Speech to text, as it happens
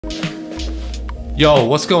Yo,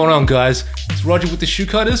 what's going on, guys? It's Roger with the Shoe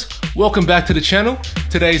Cutters. Welcome back to the channel.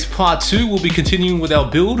 Today's part 2. We'll be continuing with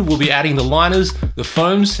our build. We'll be adding the liners, the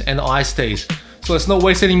foams, and the eye stays. So let's not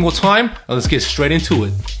waste any more time, and let's get straight into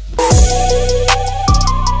it.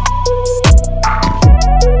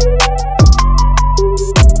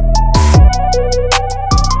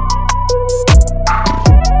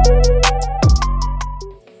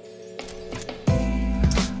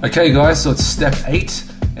 Okay guys, so it's step 8,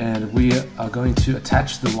 and we are going to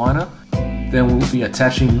attach the liner. Then we'll be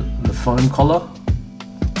attaching the foam collar.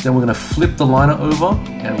 Then we're going to flip the liner over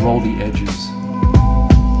and roll the edges.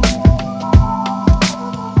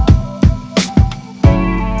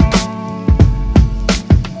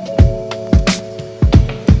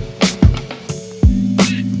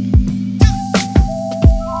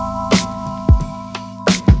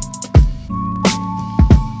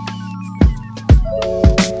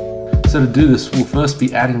 So to do this, we'll first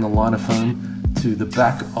be adding the liner foam to the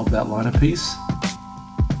back of that liner piece.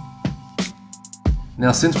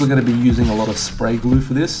 Now, since we're going to be using a lot of spray glue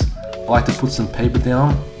for this, I like to put some paper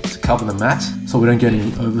down to cover the mat so we don't get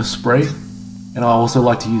any overspray. And I also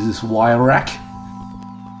like to use this wire rack.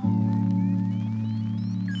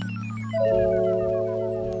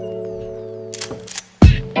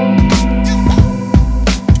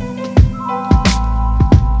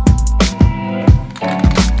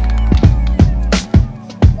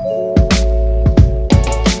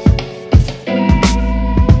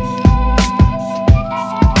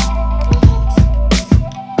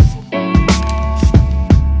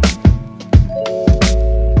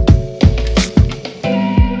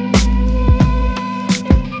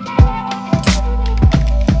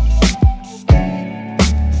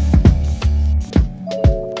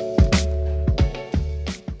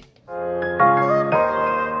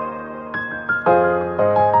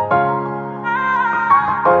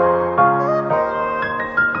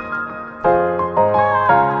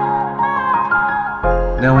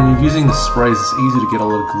 Now when you're using the sprays, it's easy to get a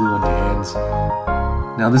lot of glue on your hands.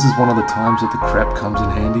 Now this is one of the times that the crepe comes in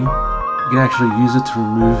handy. You can actually use it to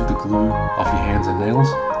remove the glue off your hands and nails.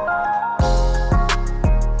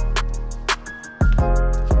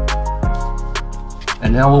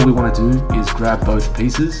 And now what we want to do is grab both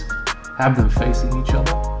pieces, have them facing each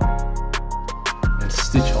other, and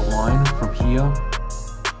stitch a line from here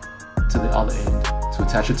to the other end to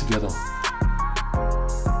attach it together.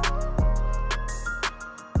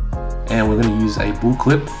 And we're going to use a bull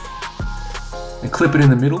clip and clip it in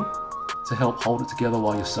the middle to help hold it together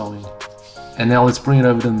while you're sewing. And now let's bring it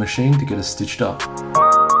over to the machine to get it stitched up.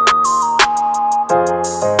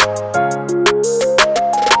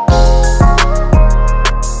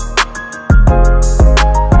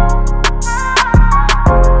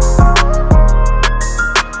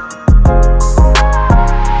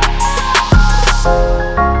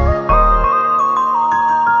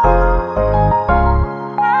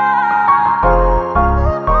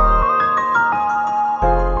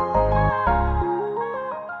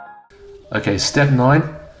 Okay, step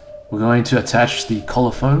 9, we're going to attach the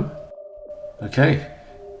collar foam. Okay,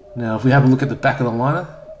 now if we have a look at the back of the liner,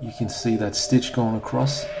 you can see that stitch going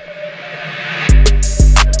across.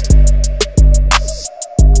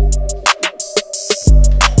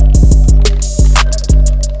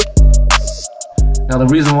 Now the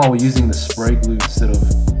reason why we're using the spray glue instead of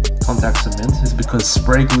contact cement is because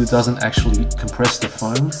spray glue doesn't actually compress the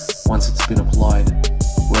foam once it's been applied,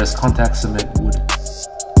 whereas contact cement would.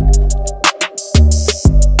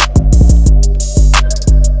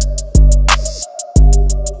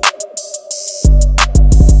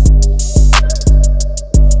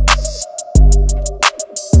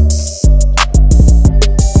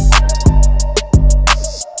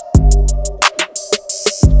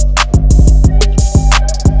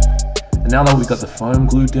 Now that we've got the foam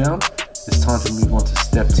glued down, it's time to move on to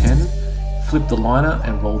step 10, flip the liner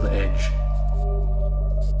and roll the edge.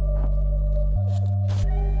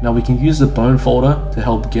 Now we can use the bone folder to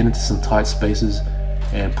help get into some tight spaces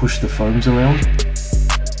and push the foams around.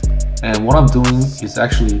 And what I'm doing is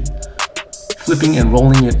actually flipping and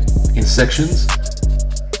rolling it in sections.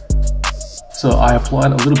 So I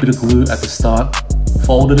applied a little bit of glue at the start,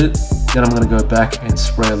 folded it, then I'm going to go back and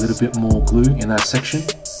spray a little bit more glue in that section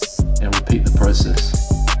and repeat the process.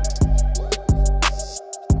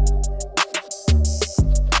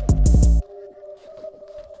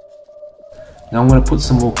 Now I'm going to put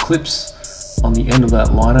some more clips on the end of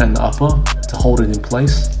that liner and the upper to hold it in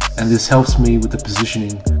place, and this helps me with the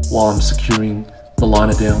positioning while I'm securing the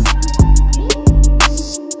liner down.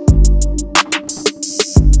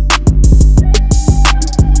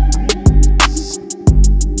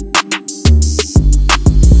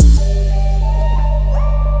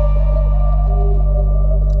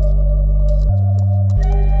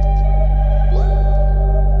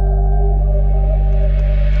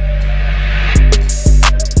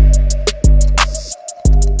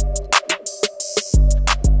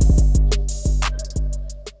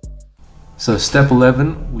 So step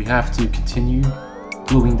 11, we have to continue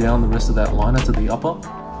gluing down the rest of that liner to the upper.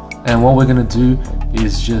 And what we're going to do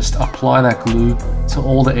is just apply that glue to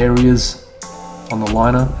all the areas on the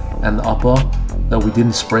liner and the upper that we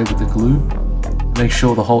didn't spray with the glue. Make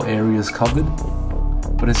sure the whole area is covered.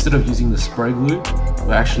 But instead of using the spray glue,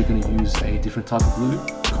 we're actually going to use a different type of glue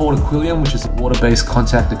called Aquilium, which is a water-based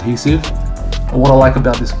contact adhesive. And what I like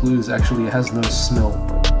about this glue is actually it has no smell.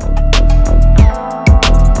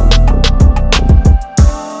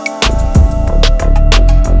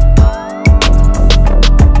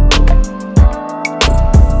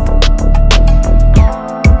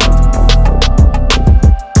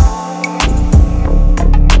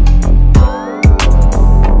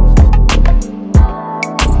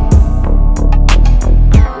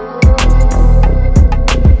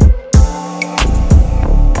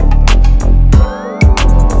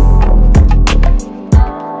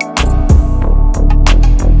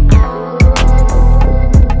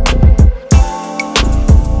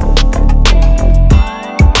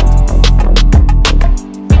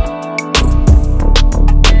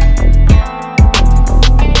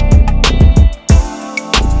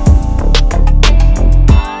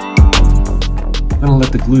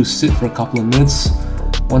 Let the glue sit for a couple of minutes.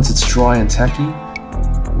 Once it's dry and tacky,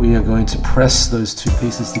 we are going to press those two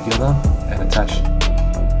pieces together and attach.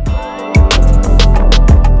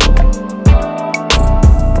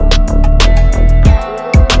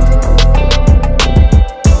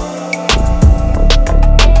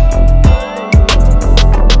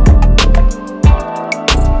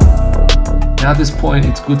 Now at this point,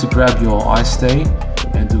 it's good to grab your Eyestay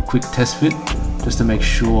and do a quick test fit, just to make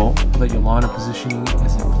sure that your liner positioning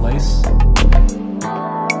is in place.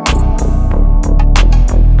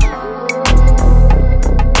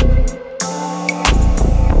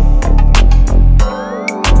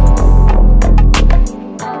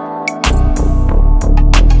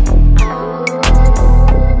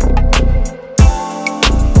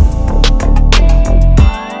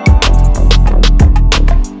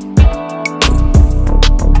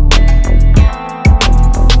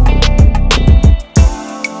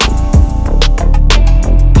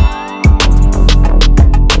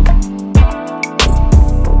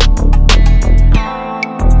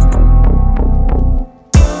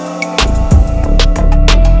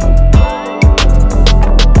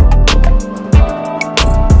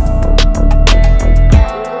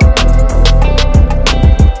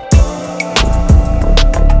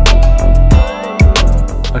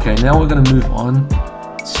 Okay, now we're going to move on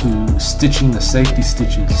to stitching the safety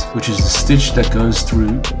stitches, which is the stitch that goes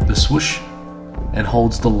through the swoosh and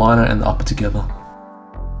holds the liner and the upper together.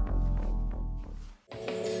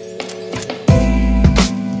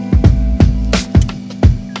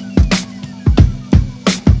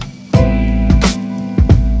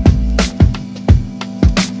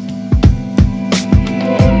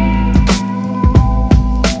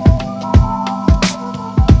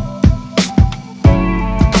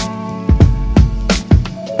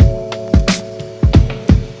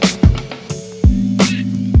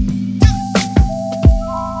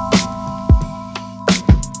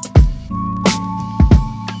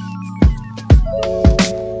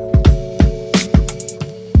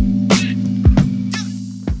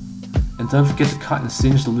 And don't forget to cut and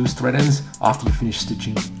singe the loose thread ends after you finish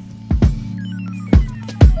stitching.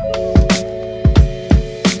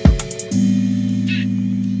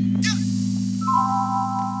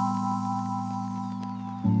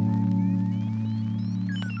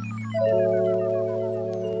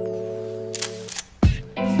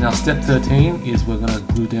 Now step 13 is we're going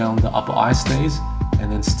to glue down the upper eye stays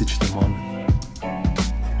and then stitch them on.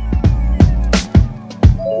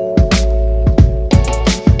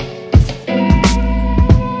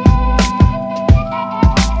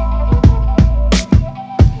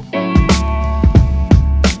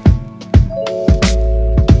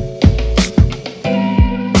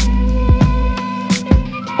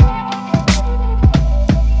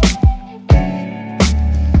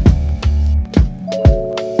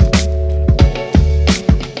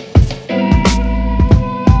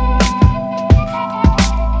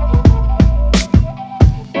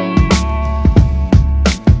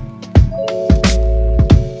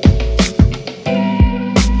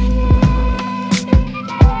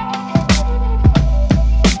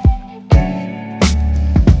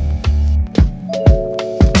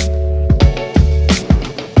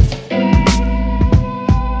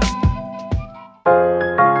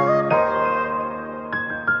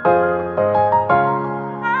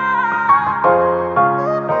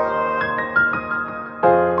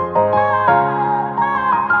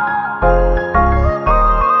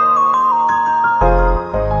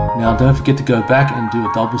 Now don't forget to go back and do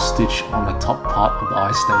a double stitch on the top part of the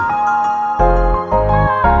eye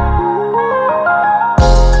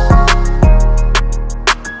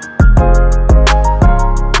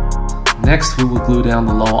stay. Next we will glue down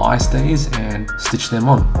the lower eye stays and stitch them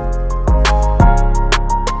on.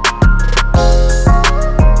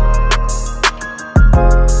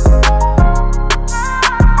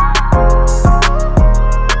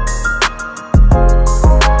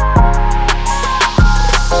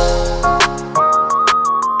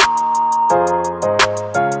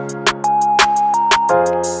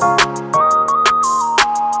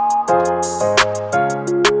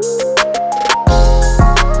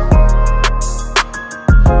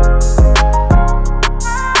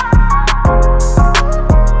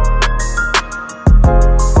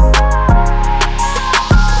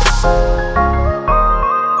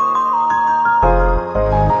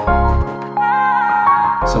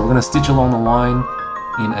 So we're going to stitch along the line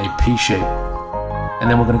in a P shape, and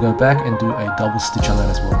then we're going to go back and do a double stitch on that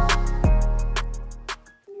as well.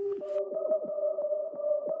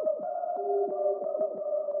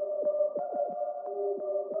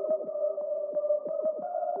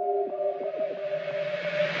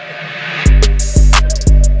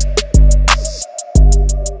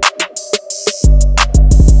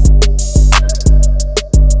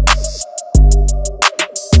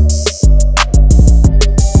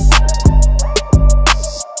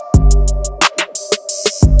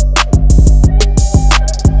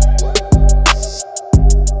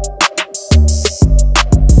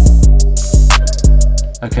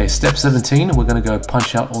 Okay, step 17, we're going to go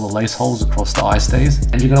punch out all the lace holes across the eye stays,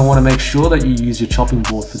 and you're going to want to make sure that you use your chopping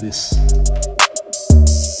board for this.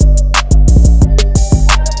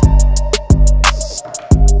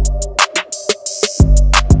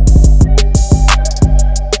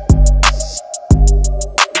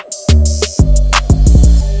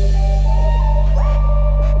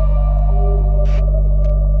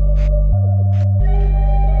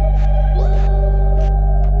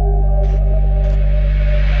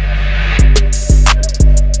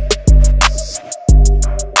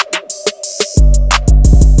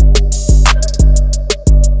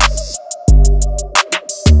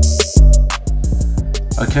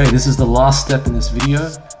 Okay, this is the last step in this video,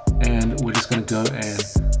 and we're just going to go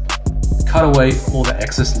and cut away all the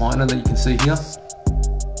excess liner that you can see here.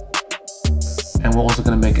 And we're also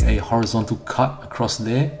going to make a horizontal cut across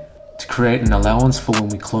there to create an allowance for when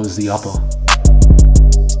we close the upper.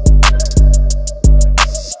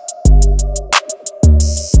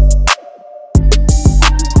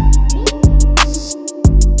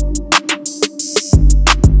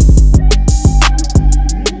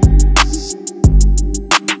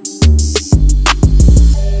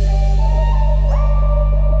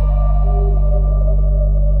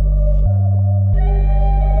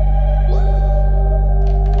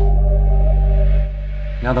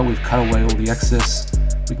 Now that we've cut away all the excess,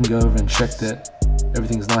 we can go over and check that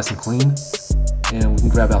everything's nice and clean, and we can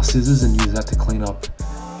grab our scissors and use that to clean up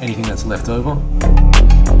anything that's left over.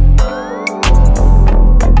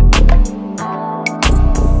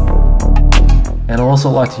 And I also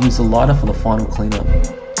like to use the lighter for the final cleanup.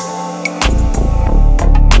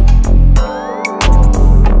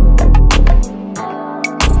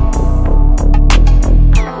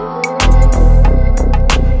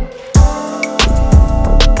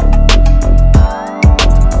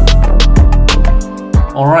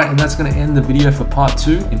 Alright, and that's going to end the video for part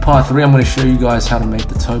 2. In part 3, I'm going to show you guys how to make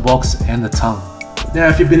the toe box and the tongue. Now,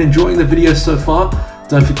 if you've been enjoying the video so far,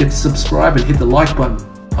 don't forget to subscribe and hit the like button.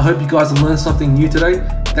 I hope you guys have learned something new today.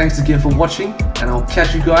 Thanks again for watching, and I'll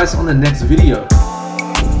catch you guys on the next video.